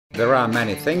there are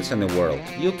many things in the world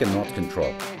you cannot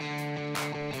control.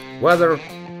 Weather,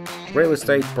 real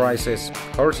estate prices,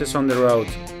 horses on the road,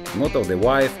 mood of the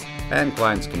wife, and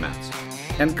client schemas.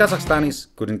 And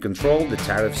Kazakhstanis couldn't control the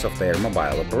tariffs of their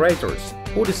mobile operators,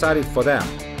 who decided for them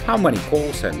how many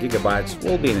calls and gigabytes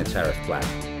will be in a tariff plan.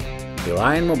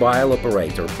 Beeline mobile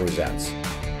operator presents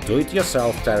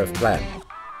Do-it-yourself tariff plan,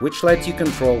 which lets you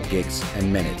control gigs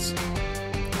and minutes.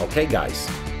 Okay guys,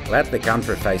 let the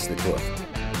country face the truth.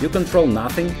 You control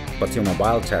nothing but your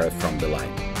mobile tariff from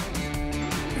Beeline.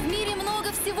 В мире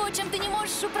много всего, чем ты не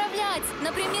можешь управлять.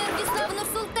 Например, весна в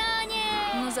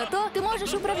Нур-Султане. Но зато ты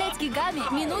можешь управлять гигами,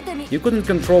 минутами. You couldn't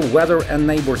control weather and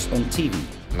neighbors on TV.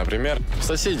 Например,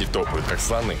 соседи топают, как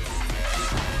слоны.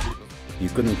 You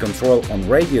couldn't control on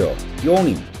radio,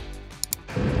 yawning.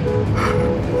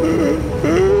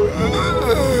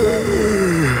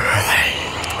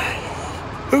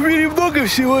 В мире много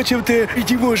всего, чем ты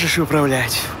не можешь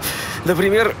управлять.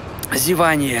 Например,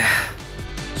 зевание.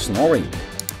 Snoring.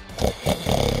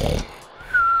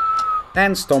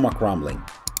 And stomach rumbling.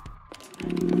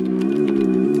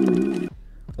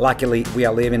 Luckily, we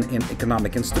are living in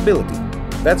economic instability.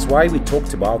 That's why we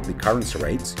talked about the currency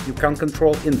rates you can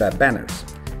control in web banners.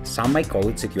 Some may call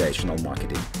it situational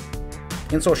marketing.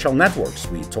 In social networks,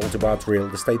 we talked about real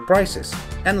estate prices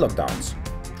and lockdowns,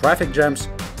 traffic jams,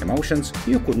 emotions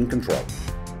you couldn't control.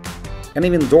 And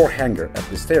even door hanger at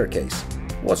the staircase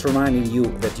was reminding you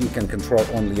that you can control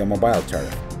only your mobile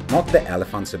tariff, not the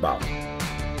elephants above.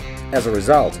 As a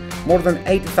result, more than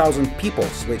 80,000 people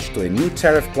switched to a new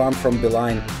tariff plan from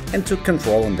Beeline and took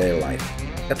control in their life,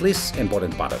 at least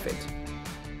important part of it.